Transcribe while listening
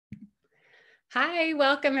Hi,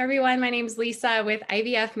 welcome everyone. My name is Lisa with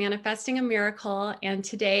IVF Manifesting a Miracle. And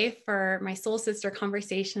today for my soul sister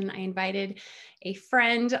conversation, I invited a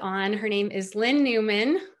friend on. Her name is Lynne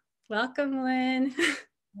Newman. Welcome, Lynne.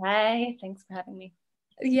 Hi, thanks for having me.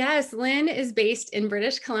 Yes, Lynne is based in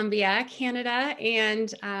British Columbia, Canada,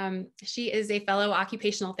 and she is a fellow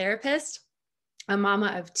occupational therapist, a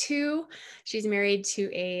mama of two. She's married to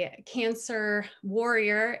a cancer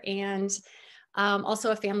warrior and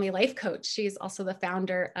also a family life coach. She's also the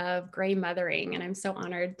founder of Gray Mothering, and I'm so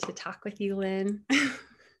honored to talk with you, Lynne.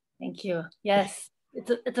 Thank you. Yes,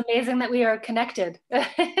 it's amazing that we are connected from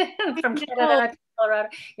Oh, Canada to Colorado.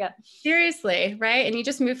 Yeah. seriously, right? And you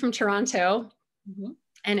just moved from Toronto Mhm.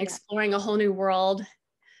 and Yeah. exploring a whole new world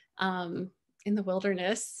in the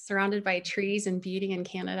wilderness, surrounded by trees and beauty in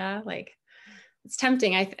Canada. Like, it's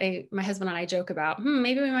tempting. My husband and I joke about,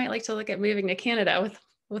 maybe we might like to look at moving to Canada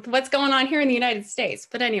with what's going on here in the United States.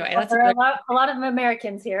 But anyway, Well, that's there are a lot of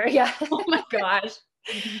Americans here. Yeah. oh my gosh.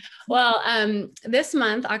 Mhm. Well, this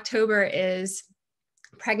month, October, is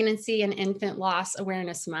Pregnancy and Infant Loss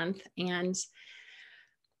Awareness Month. And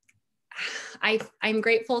I'm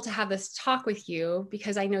grateful to have this talk with you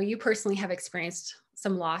because I know you personally have experienced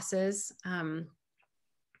some losses, and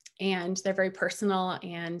they're very personal.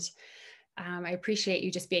 And I appreciate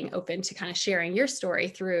you just being open to kind of sharing your story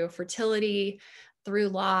through fertility, through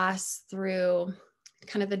loss, through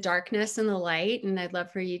kind of the darkness and the light. And I'd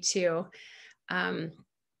love for you to um,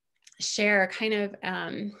 share kind of,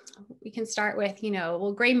 we can start with,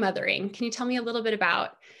 gray mothering. Can you tell me a little bit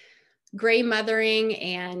about gray mothering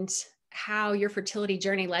and how your fertility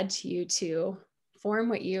journey led to you to form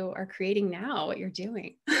what you are creating now, what you're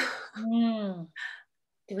doing? Mm.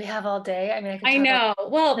 Do we have all day? I mean, I could I talk about know.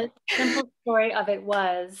 Well, the simple story of it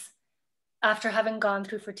was after having gone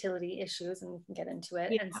through fertility issues, and we can get into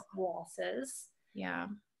it, yeah. and some losses. Yeah.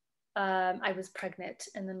 I was pregnant,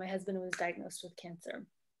 and then my husband was diagnosed with cancer,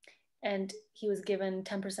 and he was given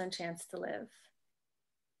 10% chance to live.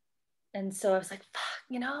 And so I was like,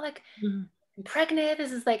 fuck, like Mhm. I'm pregnant.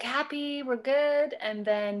 This is like happy. We're good. And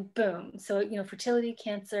then boom. So, fertility,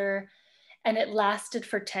 cancer, and it lasted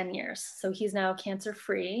for 10 years. So he's now cancer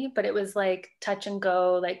free, but it was like touch and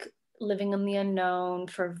go, like living in the unknown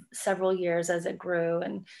for several years as it grew.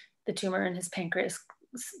 And the tumor in his pancreas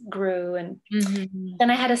grew. And Mhm. then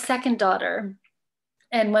I had a second daughter.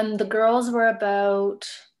 And when the girls were about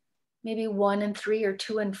maybe 1 and 3 or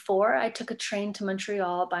 2 and 4, I took a train to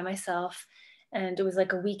Montreal by myself. And it was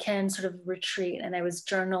like a weekend sort of retreat. And I was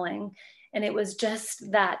journaling. And it was just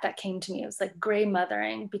that came to me. It was like gray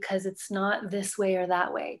mothering, because it's not this way or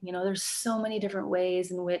that way. There's so many different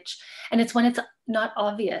ways in which, and it's when it's not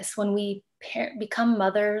obvious, when we become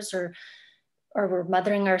mothers, or we're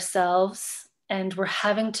mothering ourselves and we're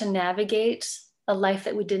having to navigate a life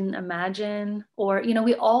that we didn't imagine, or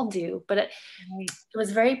we all do, but it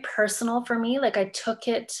was very personal for me. Like, I took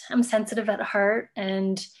it, I'm sensitive at heart,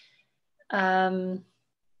 and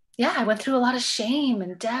yeah, I went through a lot of shame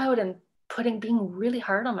and doubt and being really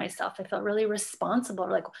hard on myself. I felt really responsible.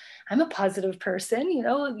 Like, I'm a positive person,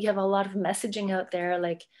 you have a lot of messaging out there.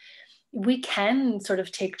 Like, we can sort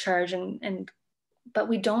of take charge, and but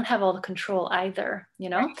we don't have all the control either.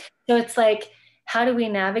 So it's like, how do we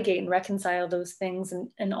navigate and reconcile those things,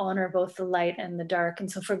 and honor both the light and the dark? And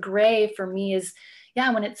so for gray, for me, is, yeah,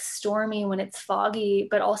 when it's stormy, when it's foggy,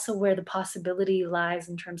 but also where the possibility lies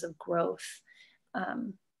in terms of growth.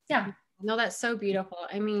 Yeah. No, that's so beautiful.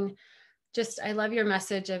 I mean, I love your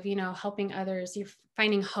message of, helping others, you're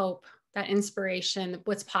finding hope, that inspiration,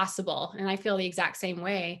 what's possible. And I feel the exact same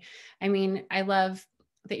way. I mean, I love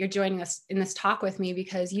that you're joining us in this talk with me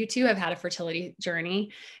because you too have had a fertility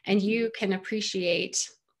journey and you can appreciate,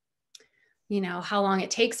 how long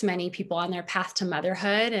it takes many people on their path to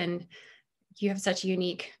motherhood. And you have such a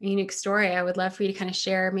unique story. I would love for you to kind of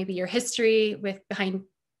share maybe your history behind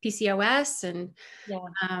PCOS and, Yeah.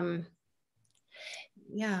 um,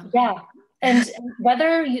 yeah. Yeah. And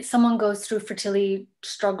whether someone goes through fertility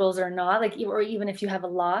struggles or not, like, or even if you have a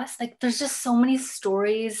loss, like, there's just so many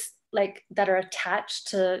stories like that are attached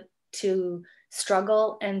to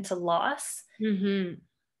struggle and to loss. Mm-hmm.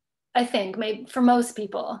 I think maybe for most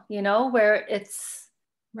people, where it's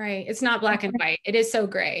Right. It's not black and white. It is so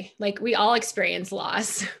gray. Like, we all experience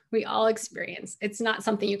loss. We all experience. It's not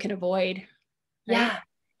something you can avoid. Right. yeah.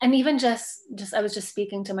 And even just I was just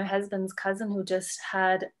speaking to my husband's cousin who just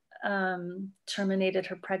had terminated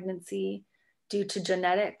her pregnancy due to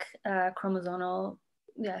genetic chromosomal,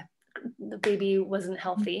 yeah, the baby wasn't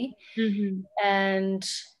healthy. Mm-hmm. And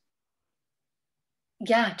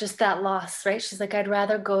yeah, just that loss, right? She's like, I'd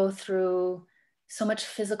rather go through so much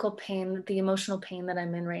physical pain. The emotional pain that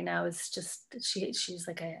I'm in right now is just, she's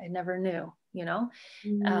like, I never knew, you know?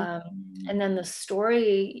 And then the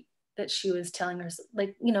story that she was telling her,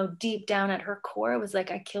 like, you know, deep down at her core, it was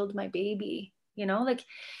like, I killed my baby, you know, like,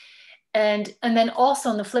 and then also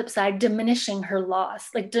on the flip side, diminishing her loss,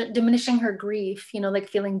 like diminishing her grief, you know, like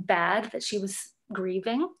feeling bad that she was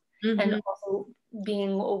grieving, and also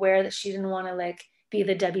being aware that she didn't want to like be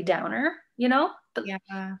the Debbie Downer, you know? But,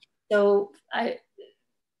 Yeah. so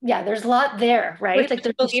yeah, there's a lot there, right? With Like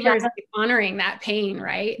there's believers honoring that pain,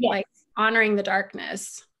 right? yeah. Like honoring the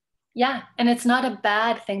darkness. Yeah. And it's not a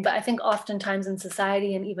bad thing, but I think oftentimes in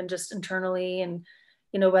society and even just internally, and,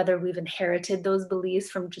 you know, whether we've inherited those beliefs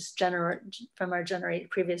from just from our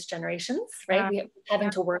previous generations, right? We having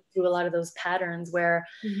to work through a lot of those patterns where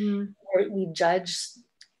we judge,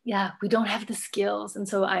 yeah, we don't have the skills. And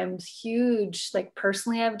so I'm huge, like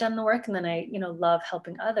personally, I've done the work, and then I, you know, love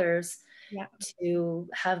helping others to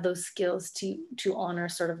have those skills to honor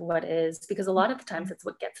sort of what is, because a lot of the times it's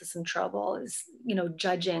what gets us in trouble is, you know,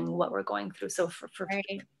 judging what we're going through. So for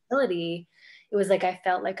fertility, it was like I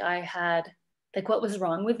felt like I had, like, what was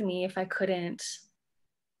wrong with me if I couldn't,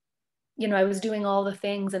 you know, I was doing all the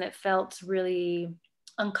things and it felt really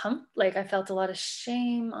uncomfortable. Like I felt a lot of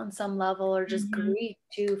shame on some level, or just grief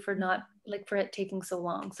too, for not, like, for it taking so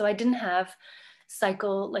long. So I didn't have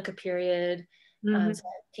like a period, so I had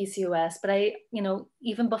PCOS, but I, you know,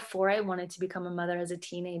 even before I wanted to become a mother as a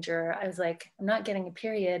teenager, I was like, I'm not getting a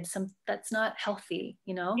period. That's not healthy,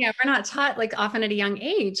 you know? Yeah, we're not taught, like, often at a young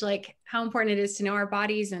age, like how important it is to know our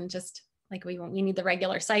bodies, and just like we need the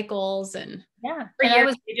regular cycles. And yeah, for and years, I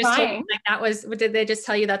was they just told you, like, that was, did they just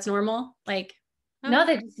tell you that's normal? Like, no,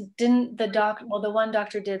 they just didn't. The one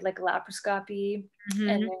doctor did like laparoscopy, and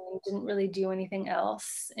then didn't really do anything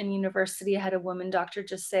else. In university, I had a woman doctor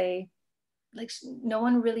just say, like, no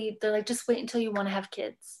one really, they're like, just wait until you want to have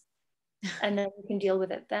kids, and then you can deal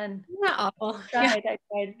with it then. Not awful. I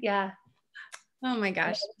tried, yeah. Oh my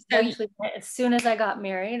gosh. Eventually, as soon as I got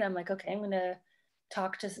married, I'm like, okay, I'm gonna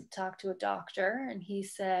talk to a doctor, and he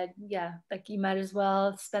said, yeah, like you might as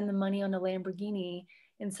well spend the money on a Lamborghini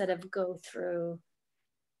instead of go through,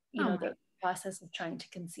 you know, the process of trying to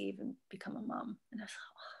conceive and become a mom. And I was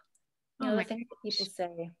like, you know, the things that people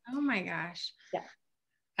say. Oh my gosh.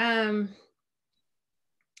 Yeah.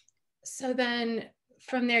 So then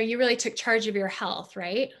from there, you really took charge of your health,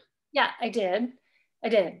 right? Yeah, I did.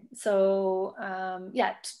 So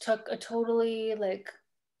yeah, took a totally like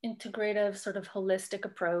integrative sort of holistic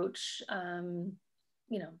approach.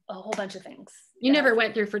 You know, a whole bunch of things. You never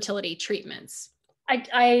went through fertility treatments.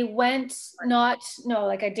 I went, no,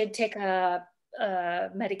 like I did take a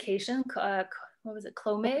medication, what was it,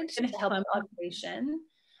 Clomid, to help with ovulation.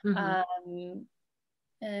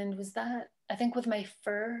 And was that, I think with my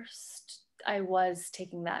first, I was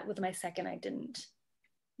taking that. With my second, I didn't.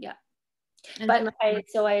 Yeah. But I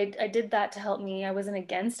did that to help me. I wasn't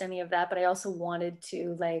against any of that, but I also wanted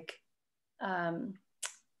to, like,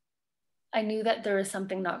 I knew that there was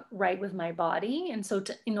something not right with my body. And so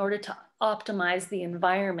in order to optimize the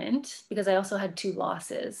environment, because I also had 2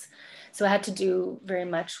 losses. So I had to do very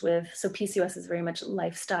much with, so PCOS is very much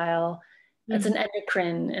lifestyle. It's an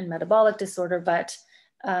endocrine and metabolic disorder, but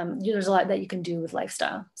there's a lot that you can do with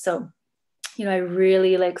lifestyle. So, you know, I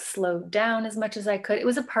really like slowed down as much as I could. It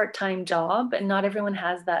was a part-time job, and not everyone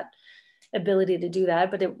has that ability to do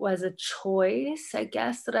that, but it was a choice, I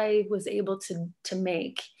guess, that I was able to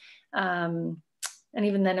make. And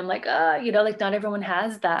even then I'm like, you know, like not everyone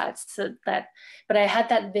has that. So that, but I had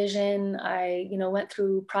that vision. I, you know, went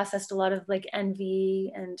through, processed a lot of like envy,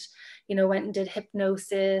 and, you know, went and did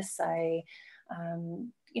hypnosis. I,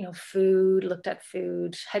 you know, looked at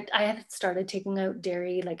food. I had started taking out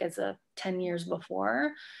dairy like as a 10 years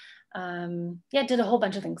before. Yeah, did a whole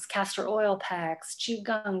bunch of things, castor oil packs,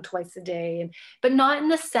 qigong twice a day, but not in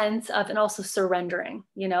the sense of, and also surrendering,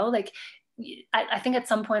 you know, like I think at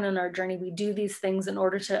some point in our journey, we do these things in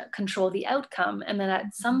order to control the outcome. And then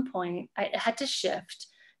at some point I had to shift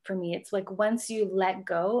for me. It's like, once you let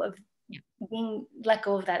go of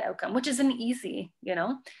that outcome, which isn't easy, you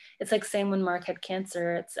know, it's like same when Mark had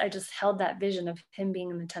cancer. I just held that vision of him being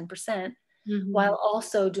in the 10%, while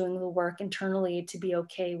also doing the work internally to be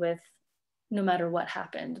okay with, no matter what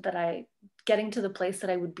happened, that getting to the place that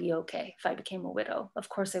I would be okay if I became a widow. Of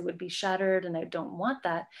course I would be shattered, and I don't want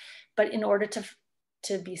that. But in order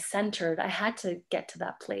to be centered, I had to get to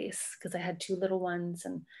that place because I had 2 little ones.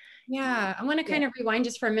 And yeah, I want to kind of rewind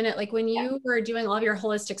just for a minute. Like when you were doing all of your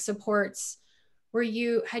holistic supports,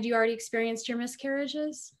 had you already experienced your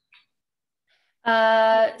miscarriages?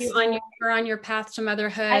 So were on your path to I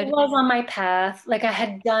motherhood? was on my path. Like I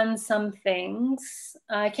had done some things.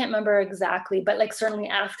 I can't remember exactly, but like certainly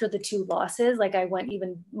after the two losses, like I went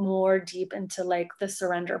even more deep into like the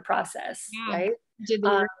surrender process, Yeah. right? Did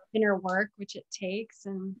Um, the inner work, which it takes,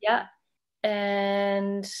 and yeah.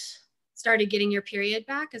 And started getting your period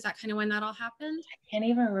back? Is that kind of when that all happened? can't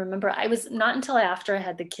even remember. I was not until after I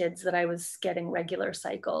had the kids that I was getting regular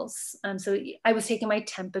cycles. So I was taking my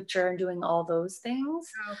temperature and doing all those things.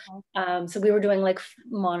 Oh, So we were doing like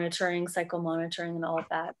monitoring, cycle monitoring, and all of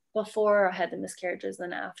that before I had the miscarriages.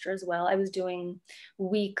 Then after as well, I was doing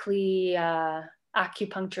weekly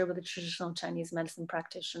acupuncture with a traditional Chinese medicine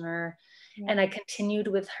practitioner, yeah. and I continued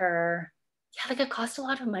with her. Yeah, like it cost a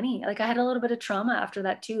lot of money. Like I had a little bit of trauma after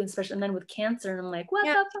that too, especially and then with cancer. And I'm like, what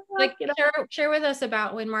Yeah. the fuck, Like share with us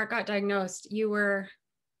about when Mark got diagnosed. You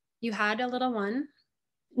had a little one.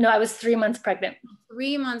 No, I was 3 months pregnant.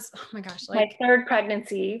 3 months. Oh my gosh, My like third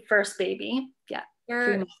pregnancy, first baby. Yeah, you're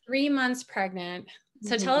 3 months. 3 months pregnant.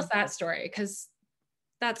 So tell Mm-hmm. us that story, because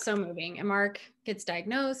that's so moving. And Mark gets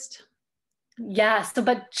diagnosed. Yeah. So,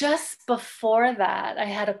 but just before that, I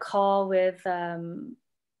had a call with,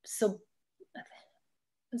 so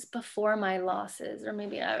it was before my losses, or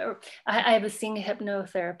maybe I was seeing a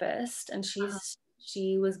hypnotherapist, and she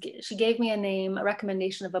gave me a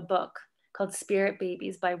recommendation of a book called Spirit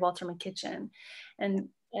Babies by Walter McKitchen, and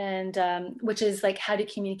which is like how to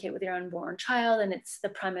communicate with your unborn child, and it's the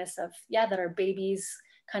premise of that our babies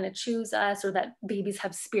kind of choose us, or that babies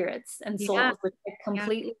have spirits and Yeah. souls, which I Yeah.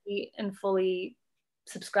 completely and fully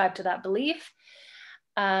subscribe to that belief.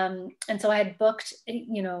 And so I had booked, it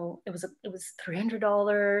was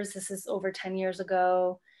 $300. This is over 10 years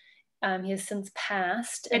ago. He has since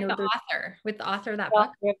passed, and With the author of that the book.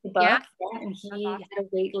 author of the Yeah. book, yeah, and That's he awesome. had a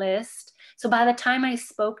wait list. So by the time I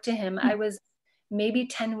spoke to him, I was maybe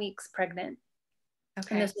 10 weeks pregnant, and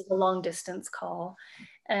Okay. this was a long distance call.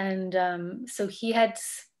 And so he had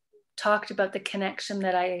talked about the connection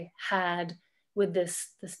that I had with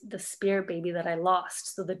the spirit baby that I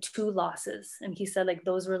lost. So the two losses. And he said like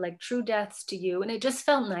those were like true deaths to you. And it just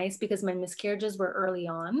felt nice because my miscarriages were early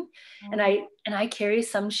on. And Oh, I carry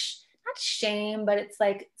some not shame, but it's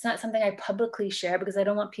like it's not something I publicly share because I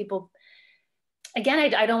don't want people, again,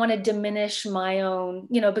 I don't want to diminish my own,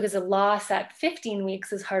 because a loss at 15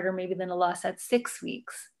 weeks is harder maybe than a loss at 6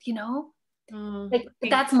 weeks, like thanks.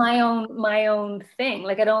 that's my own thing.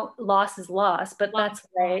 Like I don't, loss is loss, but Lots, that's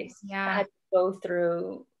why lots. I Yeah. had to go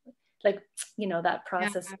through like, that Yeah.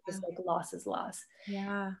 process of just like loss is loss.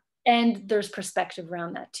 Yeah. And there's perspective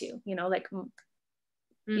around that too, like,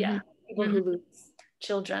 Mm-hmm. yeah, people Mm-hmm. who lose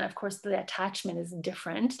children, of course, the attachment is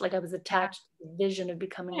different. Like I was Yeah. attached to the vision of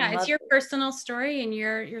becoming a Yeah. It's mother. your personal story and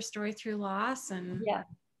your story through loss, and Yeah.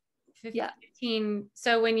 Yeah. 15.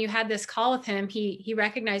 So when you had this call with him, he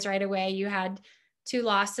recognized right away you had two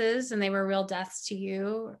losses and they were real deaths to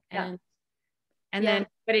you. Yeah. And Yeah. then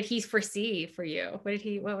what did he foresee for you?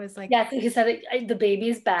 What was like? Yeah, so he said the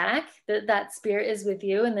baby's back, that spirit is with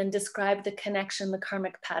you, and then described the connection, the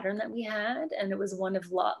karmic pattern that we had. And it was one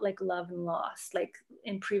of like love and loss. Like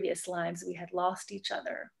in previous lives, we had lost each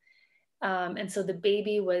other. And so the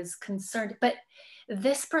baby was concerned. But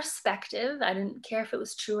this perspective, I didn't care if it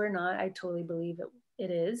was true or not. I totally believe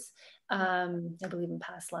it is. I believe in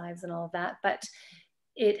past lives and all of that. But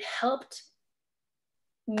it helped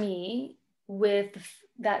me with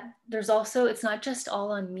that there's also, it's not just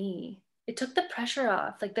all on me. It took the pressure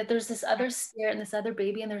off, like that there's this other spirit and this other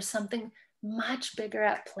baby, and there's something much bigger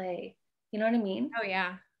at play. You know what I mean? Oh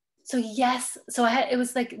yeah. So yes, so it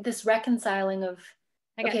was like this reconciling of,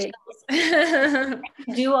 I got okay, chills.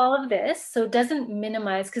 do all of this so it doesn't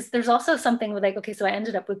minimize, because there's also something with like, okay, so I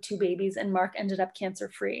ended up with two babies and Mark ended up cancer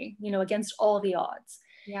free, against all the odds.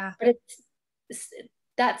 Yeah. But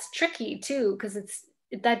that's tricky too, because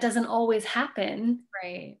that doesn't always happen.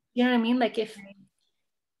 Right. You know what I mean? Like Right.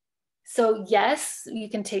 so yes, you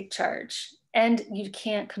can take charge and you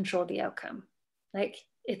can't control the outcome. Like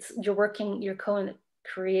you're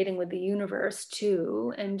co-creating with the universe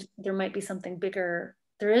too, and there might be something bigger.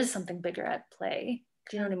 There is something bigger at play.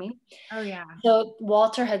 Do you know what I mean? Oh yeah. So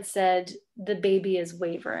Walter had said the baby is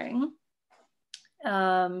wavering.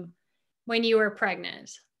 When you were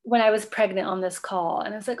pregnant. When I was pregnant on this call,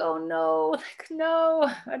 and I was like, oh no, like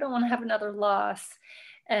no, I don't want to have another loss.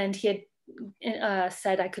 And he had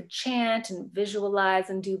said I could chant and visualize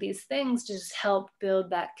and do these things to just help build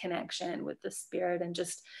that connection with the spirit and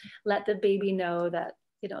just let the baby know that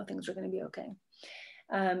things are going to be okay.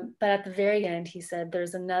 But at the very end, he said,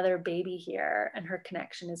 there's another baby here, and her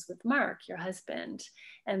connection is with Mark, your husband.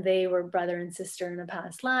 And they were brother and sister in a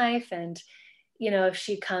past life. And if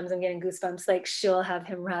she comes, I'm getting goosebumps, like she'll have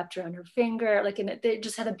him wrapped around her finger, like, and they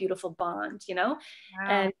just had a beautiful bond, Wow.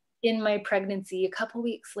 And in my pregnancy, a couple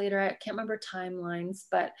weeks later, I can't remember timelines,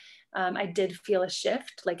 but I did feel a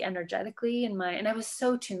shift, like energetically and I was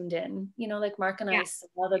so tuned in, like Mark and Yeah. I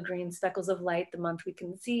saw the green speckles of light the month we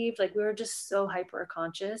conceived, like we were just so hyper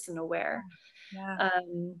conscious and aware. Yeah.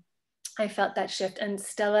 I felt that shift, and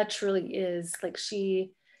Stella truly is like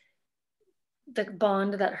the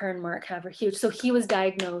bond that her and Mark have are huge. So he was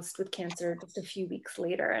diagnosed with cancer just a few weeks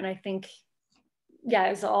later. And I think, yeah,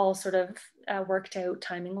 it was all sort of worked out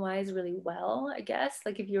timing wise really well, I guess.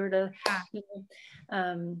 Like if you were to,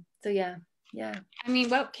 so yeah. I mean,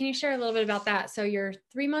 what can you share a little bit about that? So you're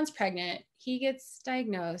 3 months pregnant, he gets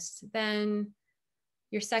diagnosed, then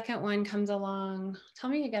your second one comes along. Tell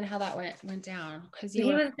me again how that went down, because He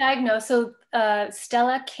was diagnosed. So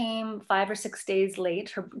Stella came 5 or 6 days late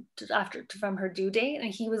from her due date,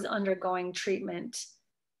 and he was undergoing treatment.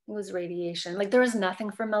 It was radiation. Like there was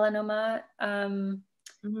nothing for melanoma.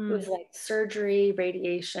 It was like surgery,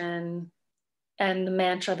 radiation, and the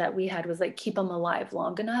mantra that we had was like keep them alive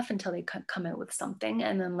long enough until they come out with something,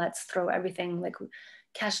 and then let's throw everything, like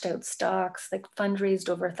cashed out stocks, like fundraised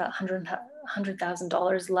over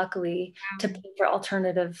 $100,000 luckily to pay for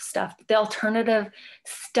alternative stuff. The alternative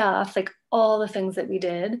stuff, like all the things that we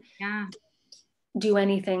did, do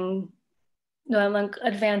anything. No, I'm like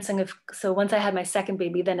advancing. So once I had my second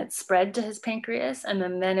baby, then it spread to his pancreas, and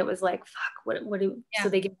then it was like, fuck, what do? So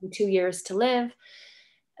they gave him 2 years to live,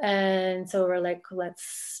 and so we're like,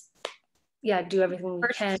 let's, do everything we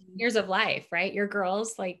can. Years of life, right? Your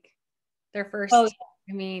girls, like their first. Oh,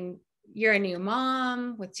 I mean, you're a new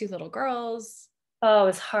mom with 2 little girls. Oh, it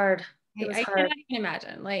was hard. I cannot even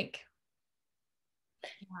imagine. Like,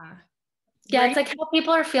 it's like how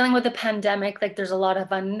people are feeling with the pandemic. Like there's a lot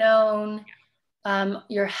of unknown.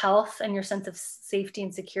 Your health and your sense of safety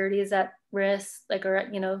and security is at risk. Like, or, I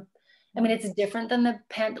mean, it's different than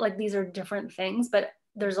like these are different things, but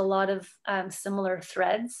there's a lot of similar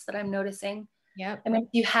threads that I'm noticing. Yep. I mean, if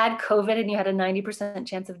you had COVID and you had a 90%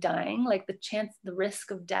 chance of dying, like the risk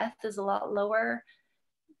of death is a lot lower,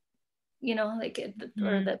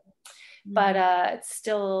 but it's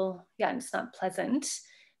still, it's not pleasant.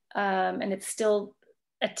 And it still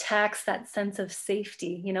attacks that sense of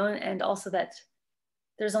safety, and also that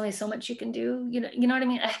there's only so much you can do, you know what I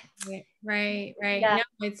mean? Right. Yeah.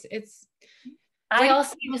 No, it's I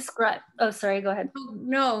also describe, oh, sorry, go ahead.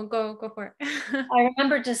 No, go for it. I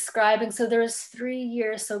remember describing, so there was 3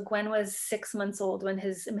 years. So Gwen was 6 months old when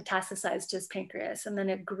his metastasized to his pancreas, and then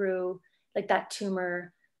it grew like that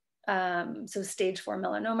tumor. So stage 4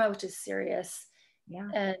 melanoma, which is serious. Yeah.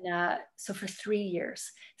 And so for 3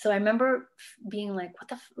 years. So I remember being like,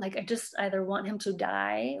 like, I just either want him to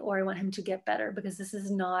die or I want him to get better, because this is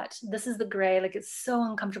the gray, like it's so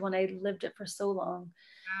uncomfortable and I lived it for so long.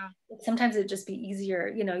 Wow. Sometimes it'd just be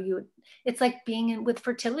easier, it's like being with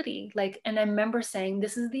fertility. Like, and I remember saying,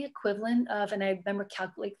 this is the equivalent of, and I remember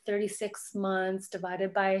calculating 36 months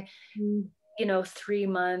divided by 3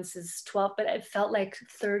 months is 12, but it felt like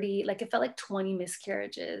 30, like it felt like 20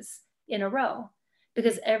 miscarriages in a row,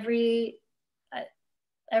 because every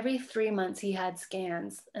 3 months he had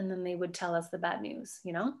scans, and then they would tell us the bad news,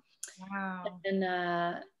 Wow.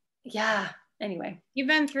 And anyway. You've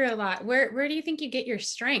been through a lot. Where do you think you get your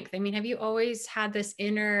strength? I mean, have you always had this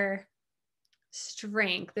inner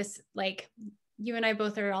strength? This, like, you and I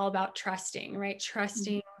both are all about trusting, right?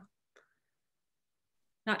 Trusting,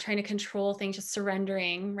 not trying to control things, just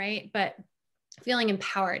surrendering, right? But feeling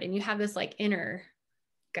empowered, and you have this like inner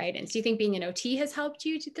guidance. Do you think being an OT has helped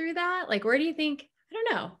you through that? Like, where do you think, I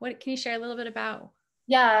don't know, what can you share a little bit about?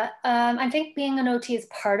 Yeah, I think being an OT is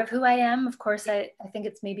part of who I am. Of course, I think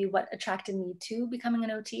it's maybe what attracted me to becoming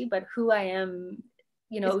an OT, but who I am,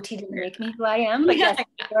 OT didn't make me who I am, but yes,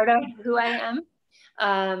 part of who I am.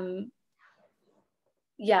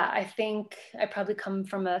 I think I probably come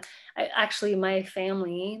from actually my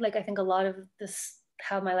family, like I think a lot of this,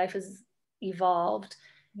 how my life has evolved.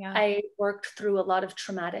 Yeah. I worked through a lot of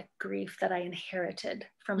traumatic grief that I inherited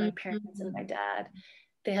from my parents and my dad.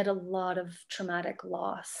 They had a lot of traumatic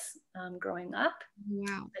loss growing up.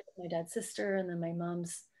 Wow. Like my dad's sister, and then my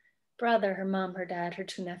mom's brother, her mom, her dad, her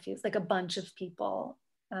 2 nephews, like a bunch of people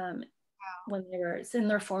when they were in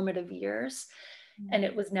their formative years, and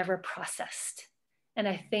it was never processed. And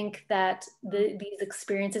I think that these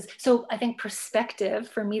experiences, so I think perspective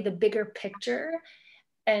for me, the bigger picture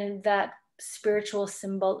and that spiritual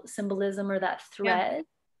symbolism or that thread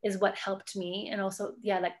is what helped me. And also,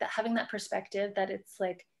 like that, having that perspective that it's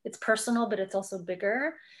like, it's personal, but it's also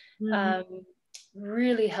bigger,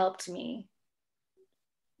 really helped me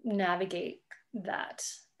navigate that.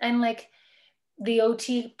 And like the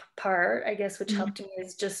OT part, I guess, which Mhm. helped me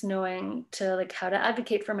is just knowing to like how to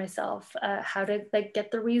advocate for myself, how to like get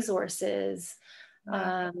the resources,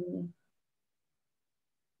 Yeah.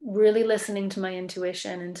 really listening to my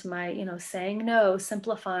intuition and to my, saying no,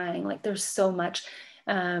 simplifying. Like there's so much.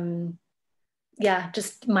 Yeah,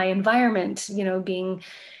 just my environment, being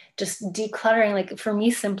just decluttering. Like for me,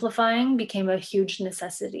 simplifying became a huge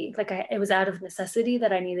necessity. Like it was out of necessity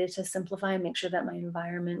that I needed to simplify and make sure that my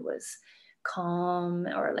environment was calm,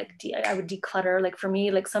 or like I would declutter. Like for me,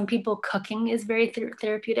 like some people, cooking is very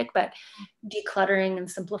therapeutic, but decluttering and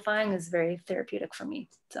simplifying is very therapeutic for me.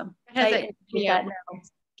 So What has I that given integrate you? that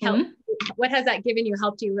now. Hmm? What has that given you?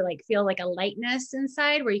 Helped you like feel like a lightness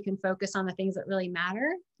inside where you can focus on the things that really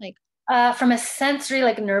matter? Like, From a sensory,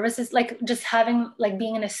 like nervous, is like just having, like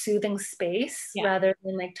being in a soothing space yeah, rather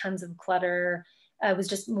than like tons of clutter. Was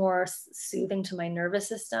just more soothing to my nervous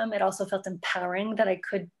system. It also felt empowering that I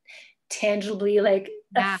could tangibly like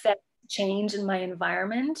yeah. affect change in my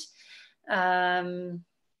environment.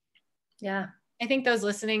 Yeah. I think those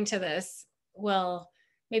listening to this will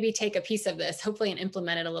maybe take a piece of this, hopefully, and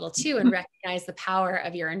implement it a little too, and recognize the power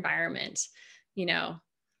of your environment. You know,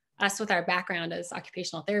 us with our background as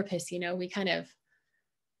occupational therapists, we kind of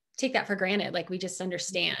take that for granted. Like we just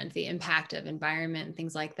understand the impact of environment and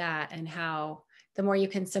things like that, and how the more you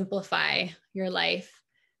can simplify your life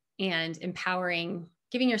and empowering,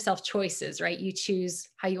 giving yourself choices, right? You choose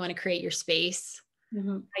how you want to create your space,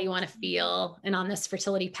 Mm-hmm. how you want to feel. And on this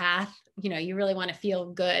fertility path, you really want to feel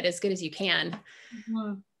good as you can.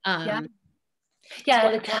 Mm-hmm. Yeah. Um, Yeah, so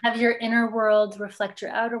like to have your inner world reflect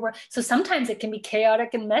your outer world. So sometimes it can be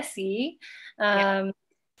chaotic and messy. yeah,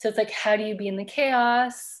 So it's like, how do you be in the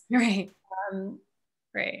chaos? right, Um,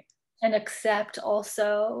 right. and accept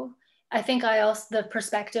also. I think I also, the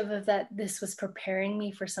perspective of that this was preparing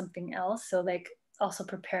me for something else. So like also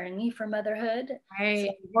preparing me for motherhood. So Right.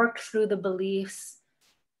 I worked through the beliefs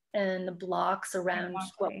and the blocks around what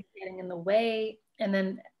was Exactly. getting in the way, and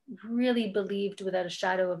then really believed without a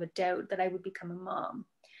shadow of a doubt that I would become a mom.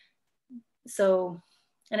 So,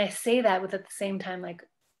 and I say that with at the same time, like,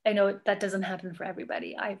 I know that doesn't happen for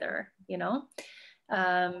everybody either,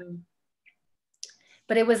 Um,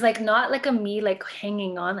 but it was like not like a me like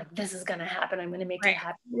hanging on, like this is gonna happen, I'm gonna make it Right.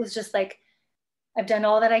 happen. It was just like I've done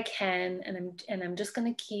all that I can, and I'm just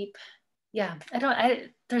gonna keep. Yeah,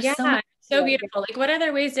 there's Yeah. so much. So beautiful. Like what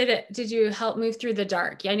other ways did you help move through the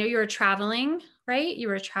dark? Yeah, I know you were traveling, right? You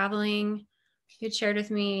were traveling. You had shared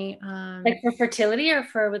with me, Like for fertility or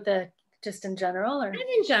for with the just in general, or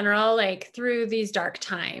in general, like through these dark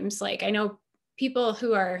times. Like I know people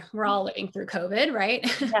we're all living through COVID, right?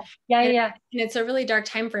 yeah, yeah, and, yeah. and it's a really dark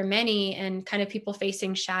time for many, and kind of people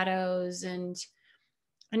facing shadows. And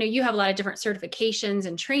I know you have a lot of different certifications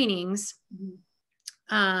and trainings. Mm-hmm.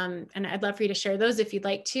 And I'd love for you to share those if you'd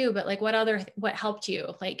like to, but like what helped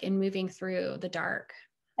you like in moving through the dark?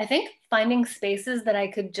 I think finding spaces that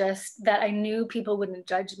that I knew people wouldn't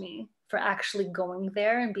judge me for actually going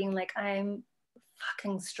there and being like, I'm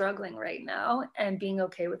fucking struggling right now, and being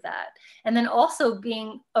okay with that. And then also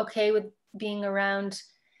being okay with being around,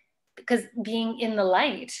 because being in the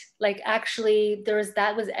light, like actually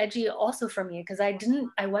that was edgy also for me, because I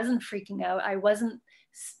wasn't freaking out.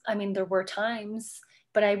 I mean, there were times,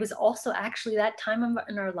 but I was also actually that time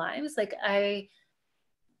in our lives, like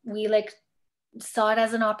we like saw it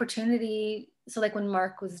as an opportunity. So like when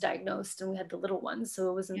Mark was diagnosed and we had the little ones, so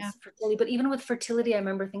it wasn't Yeah. fertility, but even with fertility, I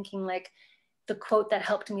remember thinking like the quote that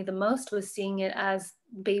helped me the most was seeing it as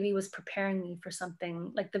baby was preparing me for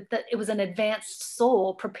something, like it was an advanced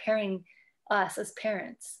soul preparing us as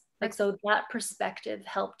parents. Like, so that perspective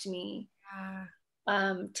helped me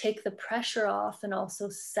take the pressure off and also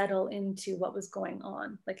settle into what was going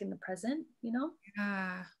on, like in the present,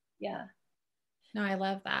 Yeah. Yeah. No, I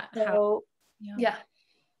love that. How, So, yeah.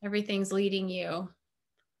 everything's leading you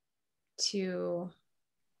to,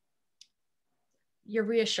 you're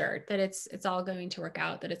reassured that it's all going to work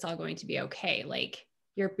out, that it's all going to be okay. Like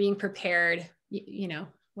you're being prepared,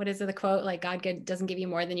 what is it, the quote, like God doesn't give you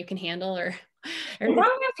more than you can handle, or I don't know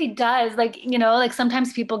if he does. Like, like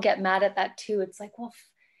sometimes people get mad at that too. It's like, well,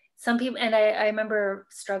 some people, and I remember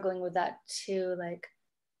struggling with that too. Like,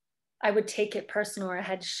 I would take it personal, or I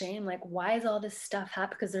had shame. Like, why is all this stuff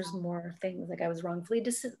happening? Because there's more things. Like, I was wrongfully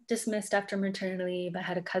dismissed after maternity leave. I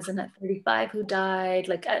had a cousin at 35 who died,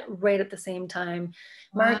 like right at the same time.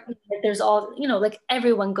 Wow. Mark, there's all, like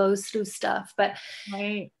everyone goes through stuff. But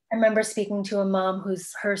Right. I remember speaking to a mom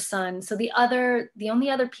who's her son. So the only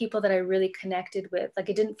other people that I really connected with, like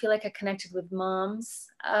I didn't feel like I connected with moms,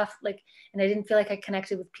 and I didn't feel like I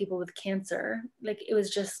connected with people with cancer. Like it was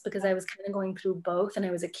just because I was kind of going through both, and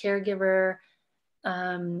I was a caregiver,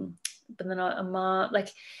 but then a mom, like,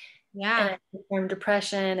 and I had from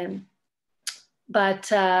depression,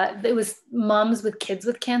 but it was moms with kids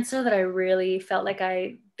with cancer that I really felt like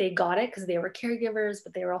they got it because they were caregivers,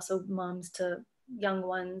 but they were also moms to young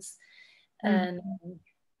ones and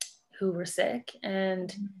who were sick.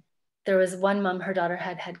 And there was one mom, her daughter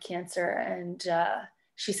had cancer, and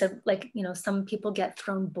she said, like, some people get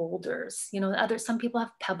thrown boulders, some people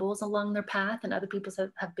have pebbles along their path, and other people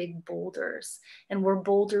have big boulders, and we're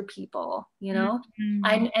boulder people,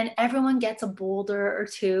 and everyone gets a boulder or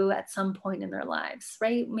two at some point in their lives,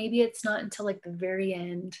 right? Maybe it's not until like the very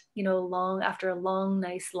end, long after a long,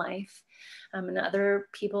 nice life. And other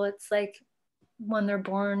people, it's like when they're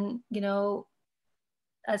born,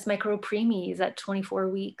 as micro preemies at 24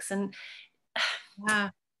 weeks. And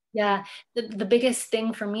the biggest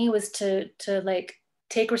thing for me was to like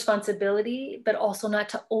take responsibility, but also not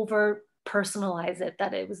to over personalize it,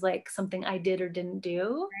 that it was like something I did or didn't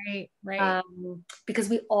do. Right. Because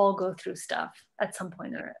we all go through stuff at some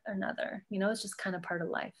point or another, it's just kind of part of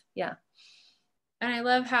life. Yeah. And I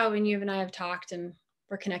love how when you and I have talked and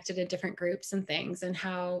we're connected in different groups and things, and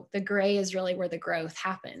how the gray is really where the growth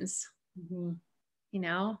happens.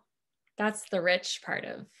 That's the rich part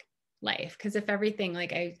of life. Because if everything,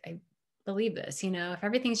 like I believe this, if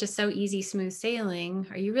everything's just so easy, smooth sailing,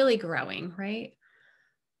 are you really growing, right?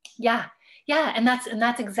 Yeah. And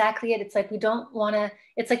that's exactly it. It's like, we don't want to,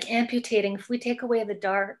 it's like amputating. If we take away the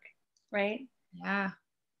dark, right? Yeah.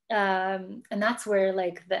 And that's where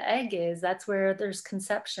like the egg is, that's where there's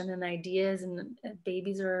conception and ideas, and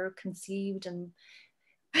babies are conceived and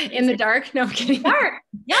in the dark. No, I'm kidding. Dark.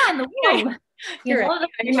 Yeah, in the womb. You're right.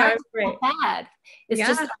 The dark is not bad. It's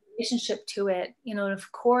just a relationship to it, and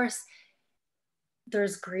of course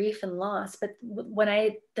there's grief and loss, but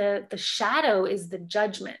when the shadow is the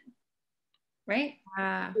judgment, right?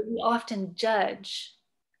 We often judge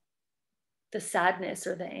the sadness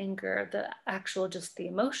or the anger, the actual, just the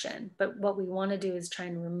emotion. But what we want to do is try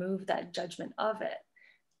and remove that judgment of it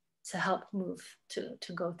to help move to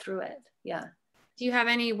go through it. Yeah. Do you have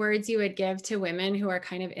any words you would give to women who are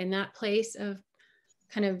kind of in that place of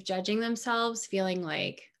kind of judging themselves, feeling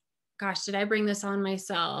like, gosh, did I bring this on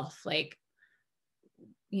myself? Like,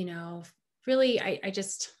 really,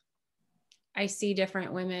 I see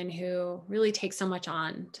different women who really take so much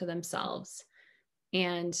on to themselves.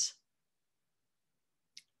 And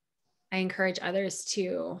I encourage others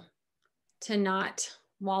to not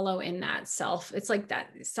wallow in that it's like that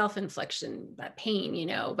self-infliction, that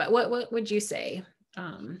pain, but what would you say?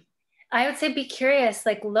 I would say be curious,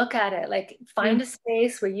 like look at it, like find a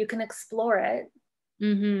space where you can explore it,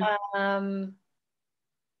 and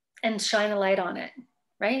shine a light on it,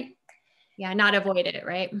 right? Yeah, not avoid it,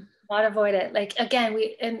 right? Not avoid it. Like again,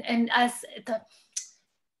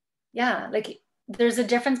 like there's a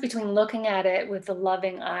difference between looking at it with the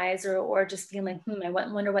loving eyes or just being like, I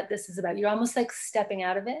wonder what this is about. You're almost like stepping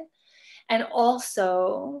out of it. And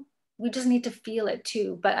also, we just need to feel it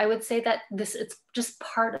too. But I would say that it's just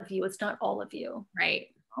part of you. It's not all of you. Right.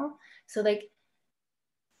 So like,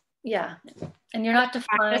 yeah. And you're not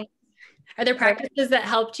defined. Are there practices that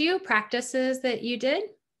helped you? Practices that you did?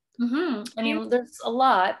 I mean, there's a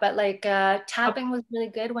lot, but like tapping was really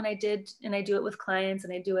good when I did, and I do it with clients,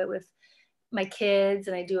 and I do it with my kids,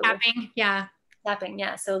 and I do it tapping. Tapping.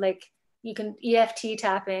 Yeah. So like you can EFT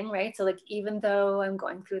tapping, right? So like, even though I'm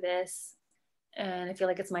going through this and I feel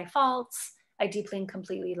like it's my fault, I deeply and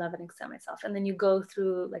completely love and accept myself. And then you go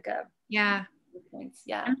through like points.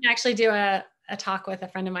 Yeah. I'm gonna actually do a talk with a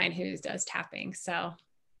friend of mine who does tapping. So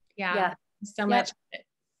so much that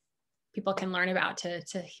people can learn about to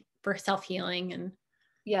for self-healing and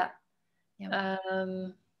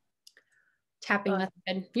tapping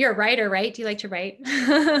method. You're a writer, right? Do you like to write?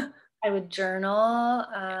 I would journal.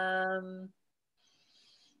 I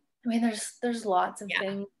mean, there's lots of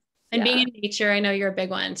things. And being in nature, I know you're a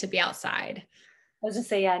big one, to be outside. I was just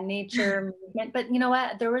say, nature, movement. But you know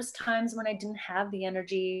what? There was times when I didn't have the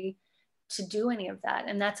energy to do any of that,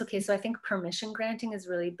 and that's okay. So I think permission granting is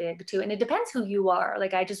really big too, and it depends who you are.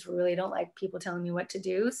 Like, I just really don't like people telling me what to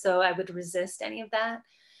do, so I would resist any of that,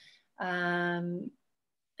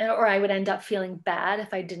 or I would end up feeling bad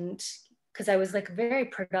if I didn't, because I was like a very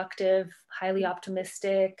productive, highly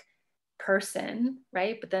optimistic person,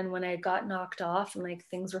 right? But then when I got knocked off and like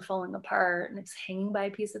things were falling apart and it's hanging by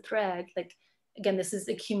a piece of thread, like, again, this is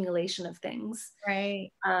accumulation of things,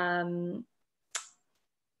 right?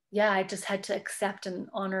 yeah, I just had to accept and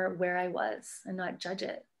honor where I was and not judge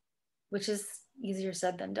it, which is easier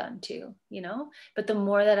said than done too, you know? But the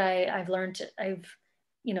more that I've learned,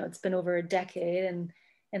 you know, it's been over a decade,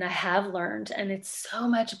 and I have learned, and it's so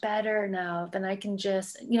much better now than I can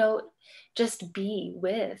just, you know, just be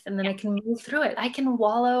with, and then I can move through it. I can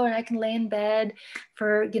wallow and I can lay in bed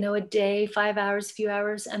for, you know, a day, 5 hours, few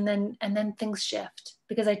hours, and then things shift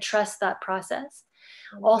because I trust that process.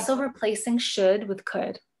 Also replacing should with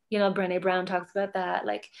could. You know, Brené Brown talks about that.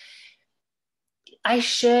 Like, I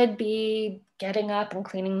should be getting up and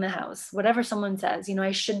cleaning the house, whatever someone says, you know,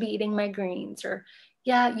 I should be eating my greens, or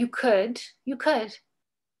yeah, you could.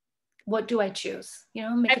 What do I choose? You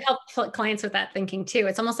know, I've helped clients with that thinking too.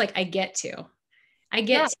 It's almost like I get to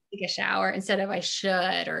yeah, take a shower instead of I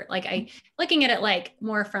should, or like looking at it like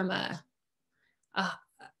more from a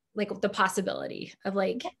like the possibility of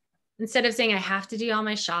like, instead of saying I have to do all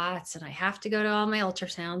my shots and I have to go to all my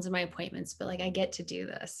ultrasounds and my appointments, but like I get to do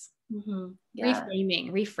this. mm-hmm. Yeah.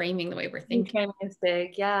 Reframing the way we're thinking. Reframing is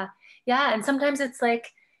big. Yeah. Yeah. And sometimes it's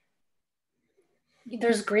like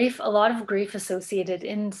there's grief, a lot of grief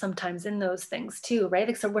associated sometimes in those things too, right?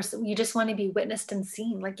 Like, so you just want to be witnessed and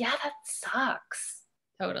seen. Like, yeah, that sucks.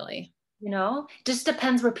 Totally. You know, just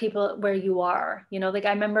depends where you are, you know. Like,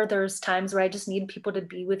 I remember there's times where I just need people to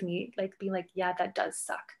be with me, like being like, yeah, that does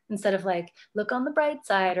suck, instead of like, look on the bright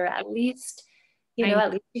side, or at least, you know,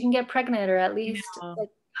 at least you can get pregnant, or at least like,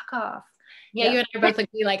 fuck off. Yeah, you and I both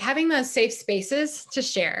agree, like having those safe spaces to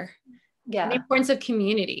share. Yeah. The importance of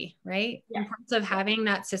community, right? Yeah. The importance of having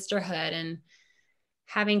that sisterhood and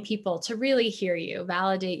having people to really hear you,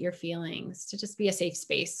 validate your feelings, to just be a safe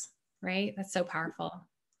space, right? That's so powerful.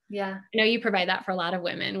 Yeah. I know you provide that for a lot of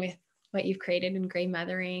women with what you've created in Gray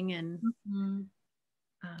Mothering. And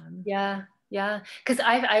yeah. Because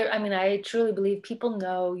I mean, I truly believe people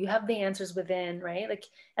know you have the answers within, right? Like,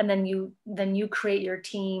 and then you create your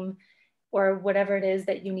team or whatever it is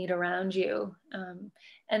that you need around you.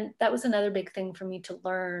 And that was another big thing for me to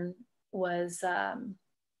learn was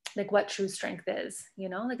like what true strength is, you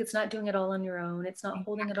know, like it's not doing it all on your own. It's not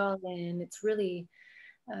holding it all in. It's really,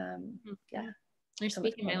 yeah. You're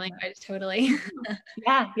speaking my language, totally.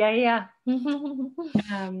 Yeah.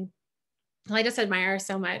 Well, I just admire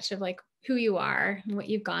so much of like who you are and what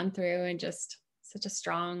you've gone through, and just such a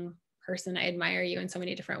strong person. I admire you in so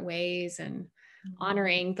many different ways, and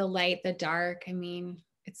honoring the light, the dark. I mean,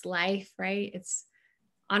 it's life, right? It's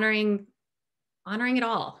honoring it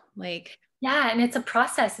all. Like, yeah, and it's a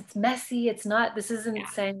process. It's messy. It's not, this isn't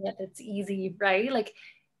saying that it's easy, right? Like,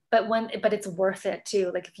 but it's worth it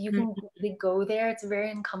too. Like, if you can really go there, it's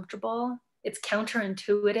very uncomfortable. It's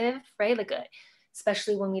counterintuitive, right? Like,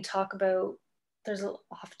 especially when we talk about, there's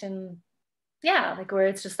often, yeah, like where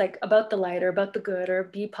it's just like about the light or about the good or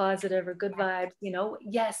be positive or good vibes, you know?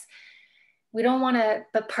 Yes, we don't want to,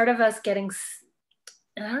 but part of us getting,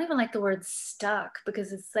 and I don't even like the word stuck,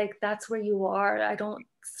 because it's like, that's where you are.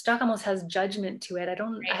 Stuck almost has judgment to it. I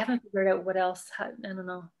haven't figured out what else, I don't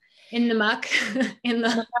know. In the muck,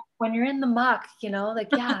 when you're in the muck, you know, like,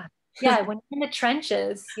 yeah, when you're in the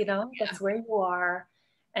trenches, you know, that's where you are.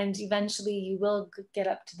 And eventually you will get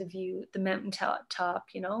up to the mountain top,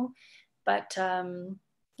 you know, but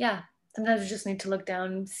yeah, sometimes we just need to look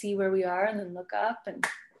down, see where we are, and then look up. And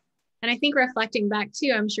I think reflecting back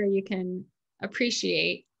too, I'm sure you can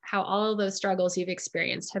appreciate how all of those struggles you've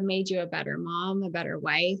experienced have made you a better mom, a better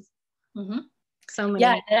wife. So many.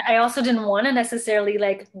 Yeah, I also didn't want to necessarily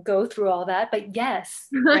like go through all that, but yes,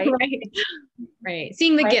 right. Right.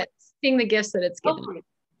 Seeing the gifts that it's given. Oh,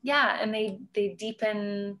 yeah, and they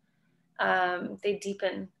deepen, and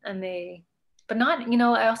but not, you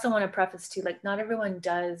know, I also want to preface too, like, not everyone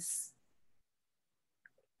does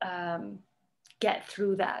get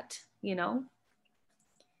through that, you know.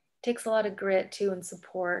 It takes a lot of grit too, and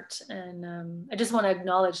support. And I just want to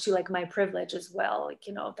acknowledge too, like, my privilege as well, like,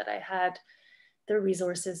 you know, that I had the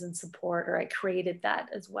resources and support, or I created that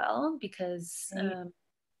as well, because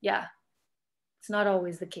yeah, it's not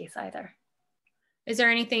always the case either. Is there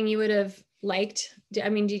anything you would have liked? I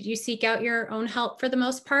mean, did you seek out your own help for the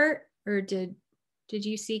most part, or did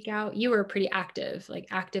you seek out? You were pretty active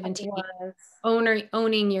in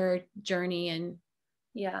owning your journey and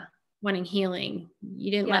wanting healing.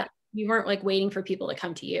 You weren't like waiting for people to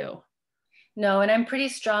come to you. No, and I'm pretty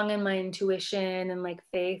strong in my intuition and like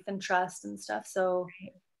faith and trust and stuff. So,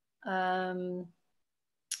 and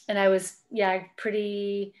I was,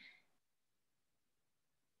 pretty,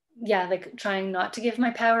 like trying not to give my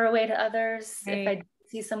power away to others. Right. If I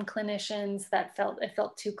see some clinicians that it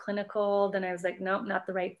felt too clinical, then I was like, nope, not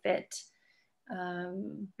the right fit.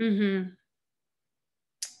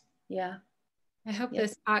 Yeah. I hope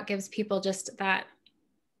this talk gives people just that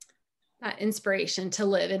inspiration to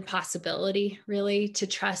live in possibility, really, to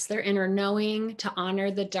trust their inner knowing, to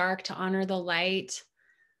honor the dark, to honor the light,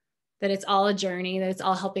 that it's all a journey, that it's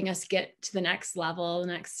all helping us get to the next level, the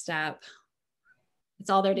next step. It's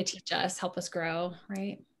all there to teach us, help us grow,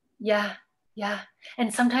 right? Yeah. Yeah.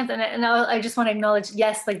 And sometimes, and I just want to acknowledge,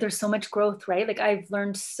 yes, like there's so much growth, right? Like I've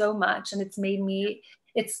learned so much, and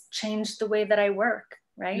it's changed the way that I work,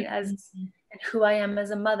 right? Mm-hmm. And who I am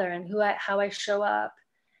as a mother, and how I show up.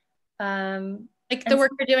 Like the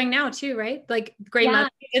work you're doing now too, right? Like great mother,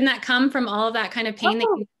 didn't that come from all of that kind of pain that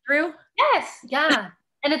you went through? Yes. Yeah.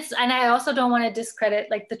 And I also don't want to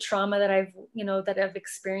discredit like the trauma that I've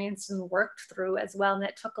experienced and worked through as well. And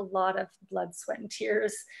it took a lot of blood, sweat, and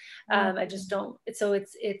tears. I just don't,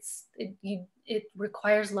 it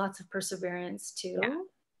requires lots of perseverance too.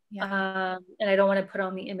 Yeah. And I don't want to put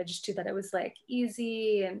on the image too that it was like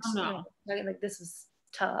easy and like this was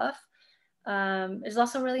tough. It's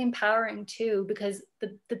also really empowering too, because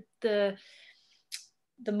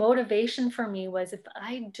the motivation for me was, if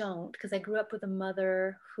I don't, because I grew up with a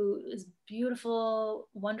mother who is beautiful,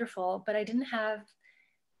 wonderful, but I didn't have,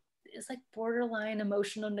 it's like borderline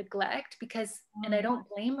emotional neglect, because, and I don't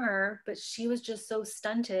blame her, but she was just so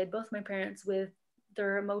stunted, both my parents, with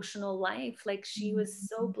their emotional life. Like she was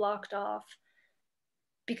so blocked off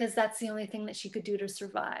because that's the only thing that she could do to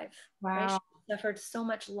survive. Wow. Right? She suffered so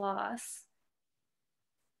much loss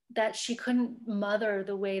that she couldn't mother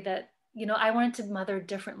the way that, I wanted to mother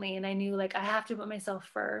differently. And I knew like, I have to put myself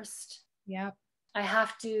first. Yeah. I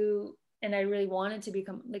have to, and I really wanted to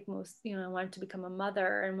become like I wanted to become a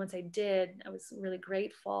mother. And once I did, I was really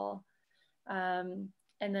grateful. And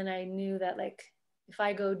then I knew that like, if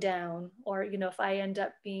I go down, or, if I end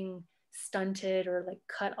up being stunted or like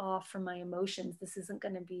cut off from my emotions, this isn't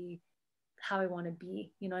going to be how I want to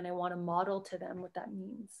be, and I want to model to them what that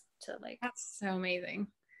means to like. That's so amazing.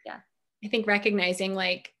 Yeah. I think recognizing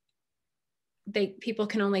like people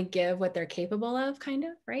can only give what they're capable of, kind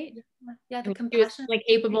of, right? Yeah. The compassion. Like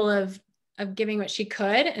capable of giving what she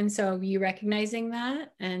could. And so you recognizing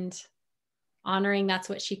that and honoring that's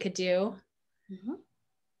what she could do. Mm-hmm.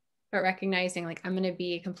 But recognizing like, I'm going to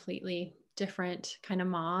be a completely different kind of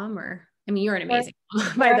mom, or, I mean, you're an amazing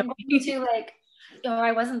mom, by the way. Too, like,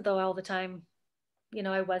 I wasn't though all the time.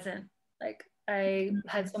 I wasn't. Like, I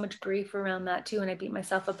had so much grief around that too, and I beat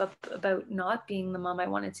myself up about not being the mom I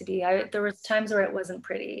wanted to be. There was times where it wasn't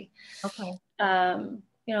pretty. Okay.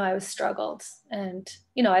 I was struggled, and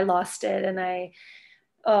I lost it, and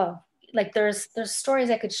like there's stories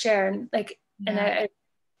I could share, and like, yeah.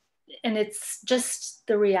 and it's just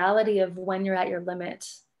the reality of when you're at your limit.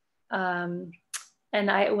 And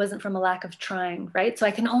it wasn't from a lack of trying, right? So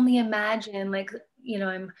I can only imagine, like,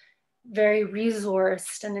 I'm very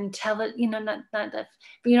resourced and intelligent, not that, but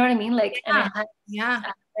you know what I mean? Like, yeah. And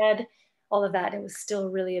I had all of that. It was still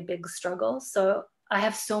really a big struggle. So I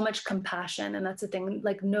have so much compassion, and that's the thing,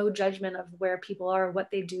 like no judgment of where people are, what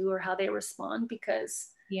they do, or how they respond, because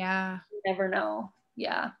you never know.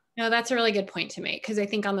 Yeah. No, that's a really good point to make, because I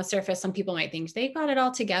think on the surface, some people might think they got it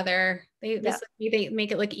all together. They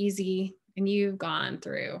make it look easy, and you've gone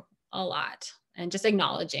through a lot. And just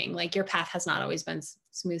acknowledging like your path has not always been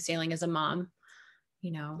smooth sailing as a mom,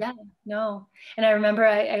 Yeah, no. And I remember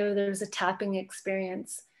there was a tapping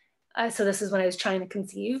experience. So this is when I was trying to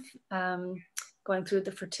conceive, going through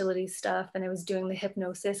the fertility stuff, and I was doing the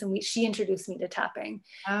hypnosis, and she introduced me to tapping.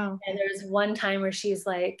 Oh. And there's one time where she's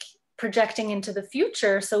like projecting into the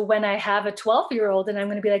future. So when I have a 12-year-old and I'm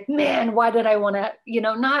going to be like, man, why did I want to,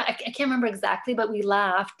 I can't remember exactly, but we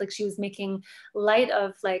laughed. Like she was making light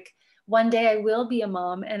of like, one day I will be a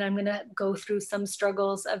mom, and I'm going to go through some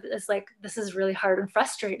struggles of, it's like, this is really hard and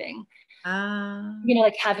frustrating.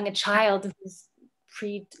 Like having a child who's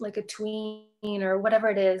like a tween or whatever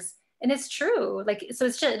it is. And it's true. Like, so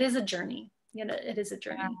it is a journey, it is a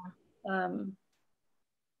journey.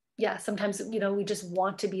 Yeah. Sometimes, we just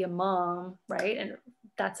want to be a mom, right? And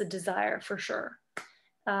that's a desire for sure.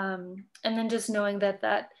 And then just knowing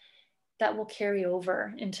that will carry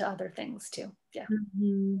over into other things too. Yeah.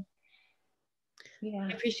 Mm-hmm. Yeah.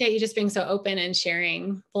 I appreciate you just being so open and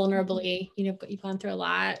sharing vulnerably. Mm-hmm. You've gone through a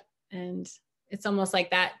lot, and it's almost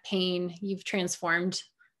like that pain, you've transformed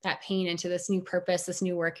that pain into this new purpose, this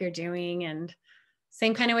new work you're doing. And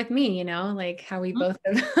same kind of with me, like how we both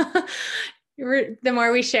have, the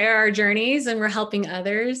more we share our journeys and we're helping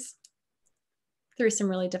others through some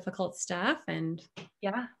really difficult stuff. And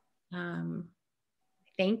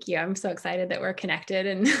thank you. I'm so excited that we're connected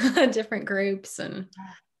in different groups and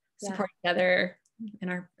support each other in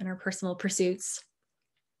our personal pursuits.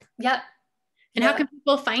 Yeah. And how can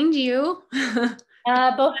people find you?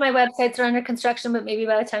 Both my websites are under construction, but maybe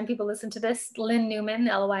by the time people listen to this, Lynne Newman,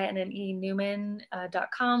 Lynne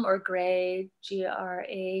Newman.com, or Gray,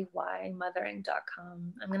 Gray,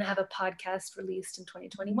 mothering.com. I'm going to have a podcast released in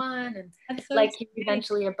 2021 and so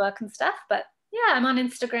eventually a book and stuff. But yeah, I'm on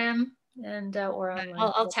Instagram and or online.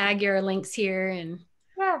 I'll tag your links here. And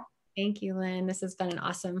yeah. Thank you, Lynne. This has been an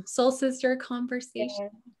awesome soul sister conversation.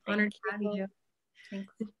 Honored to have you.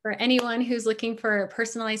 Thanks. For anyone who's looking for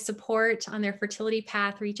personalized support on their fertility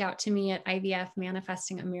path, reach out to me at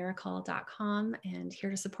ivfmanifestingamiracle.com, and here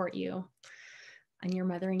to support you on your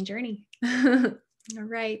mothering journey. All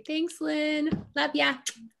right. Thanks, Lynne. Love ya.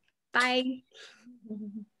 Bye.